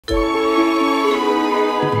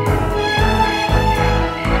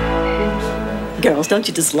Girls, don't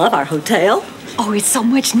you just love our hotel? Oh, it's so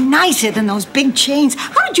much nicer than those big chains.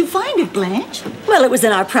 How did you find it, Blanche? Well, it was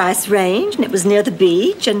in our price range, and it was near the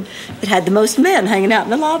beach, and it had the most men hanging out in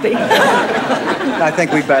the lobby. I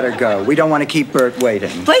think we better go. We don't want to keep Burt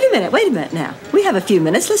waiting. Wait a minute now. We have a few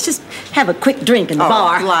minutes. Let's just have a quick drink in the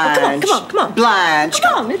bar. Blanche. Oh, come on. Blanche.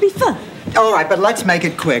 Come on, it'll be fun. All right, but let's make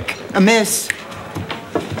it quick. Miss.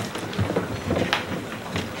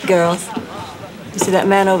 Girls, you see that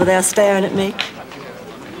man over there staring at me?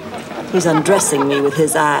 He's undressing me with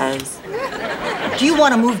his eyes. Do you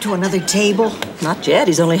want to move to another table? Not yet.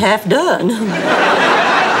 He's only half done.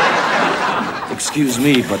 Excuse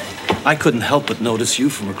me, but I couldn't help but notice you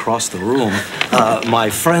from across the room. My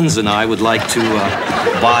friends and I would like to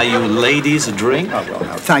buy you ladies a drink. Oh, well,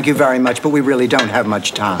 no, thank you very much, but we really don't have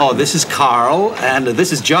much time. Oh, this is Carl, and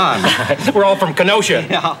this is John. We're all from Kenosha.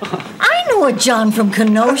 Yeah. I know a John from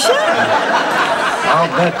Kenosha. I'll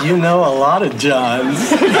bet you know a lot of Johns.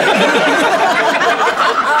 Oh,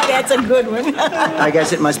 that's a good one. I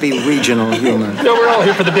guess it must be regional humor. No, we're all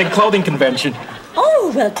here for the big clothing convention.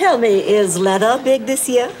 Oh, well, tell me, is leather big this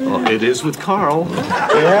year? Well, it is with Carl.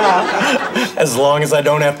 Yeah, as long as I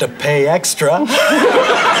don't have to pay extra.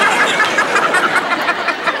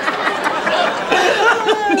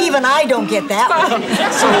 Even I don't get that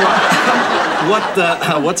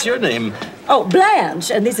one. What's your name? Oh, Blanche,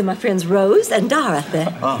 and these are my friends Rose and Dorothy.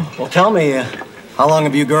 Oh, well, tell me, how long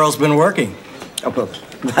have you girls been working? Oh, well,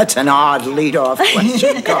 that's an odd lead-off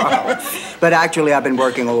question, Carl. But actually, I've been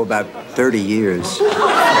working, about 30 years.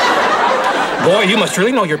 Boy, you must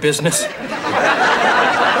really know your business.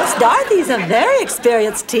 Yes, Dorothy's a very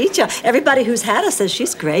experienced teacher. Everybody who's had her says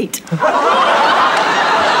she's great.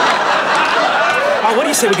 What do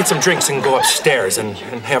you say we get some drinks and go upstairs and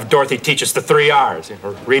have Dorothy teach us the 3 R's?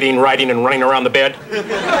 Reading, writing, and running around the bed?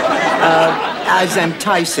 As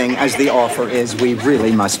enticing as the offer is, we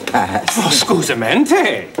really must pass. Oh,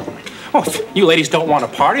 scusamente. Oh, if you ladies don't want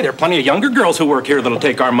to party, there are plenty of younger girls who work here that'll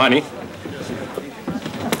take our money.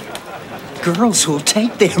 Girls who'll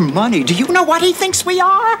take their money. Do you know what he thinks we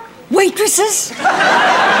are? Waitresses?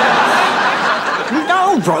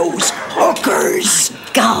 No, Rose. Hookers.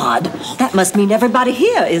 God, that must mean everybody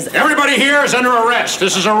here is... Everybody here is under arrest.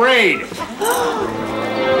 This is a raid.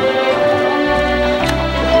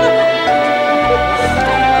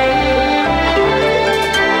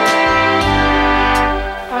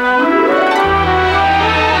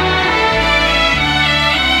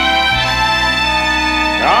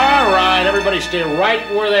 All right, everybody stay right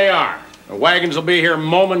where they are. The wagons will be here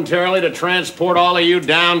momentarily to transport all of you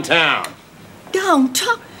downtown.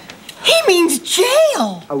 Downtown? He means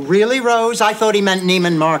jail. Oh, really, Rose? I thought he meant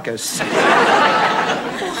Neiman Marcus.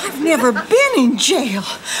 I've never been in jail.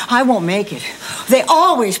 I won't make it. They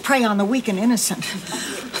always prey on the weak and innocent.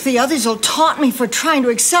 The others will taunt me for trying to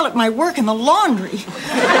excel at my work in the laundry.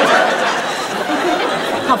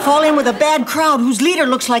 I'll fall in with a bad crowd whose leader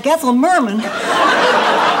looks like Ethel Merman.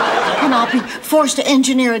 And I'll be forced to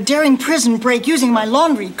engineer a daring prison break using my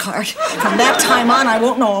laundry cart. From that time on, I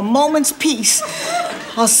won't know a moment's peace.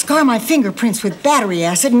 I'll scar my fingerprints with battery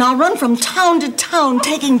acid, and I'll run from town to town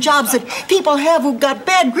taking jobs that people have who got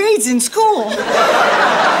bad grades in school.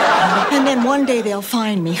 And then one day they'll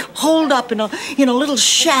find me, holed up in a little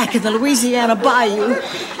shack in the Louisiana bayou.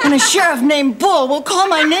 And a sheriff named Bull will call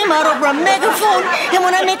my name out over a megaphone, and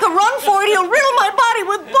when I make a run for it, he'll riddle my body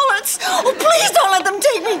with bullets. Oh, please don't let them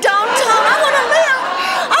take me downtown.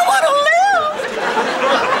 I want to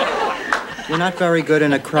live. You're not very good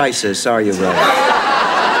in a crisis, are you, Rose?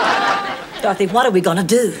 Dorothy, what are we gonna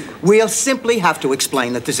do? We'll simply have to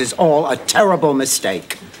explain that this is all a terrible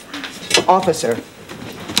mistake. Officer.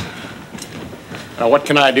 Now, what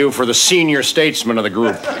can I do for the senior statesman of the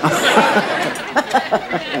group?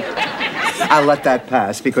 I'll let that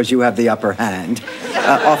pass because you have the upper hand.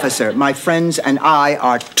 Officer, my friends and I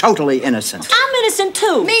are totally innocent. I'm innocent,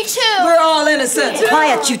 too. Me too. We're all innocent.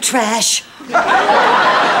 Quiet, you trash.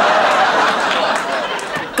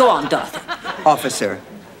 Go on, Dorothy. Officer,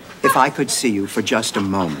 if I could see you for just a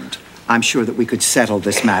moment, I'm sure that we could settle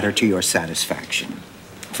this matter to your satisfaction.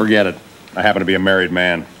 Forget it. I happen to be a married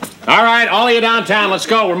man. All right, all of you downtown, let's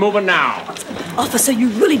go. We're moving now. Officer, you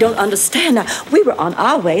really don't understand. Now, we were on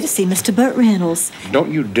our way to see Mr. Burt Reynolds.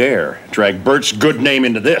 Don't you dare drag Bert's good name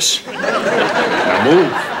into this. Now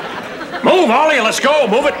move. Move, all of you, let's go.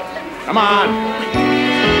 Move it. Come on.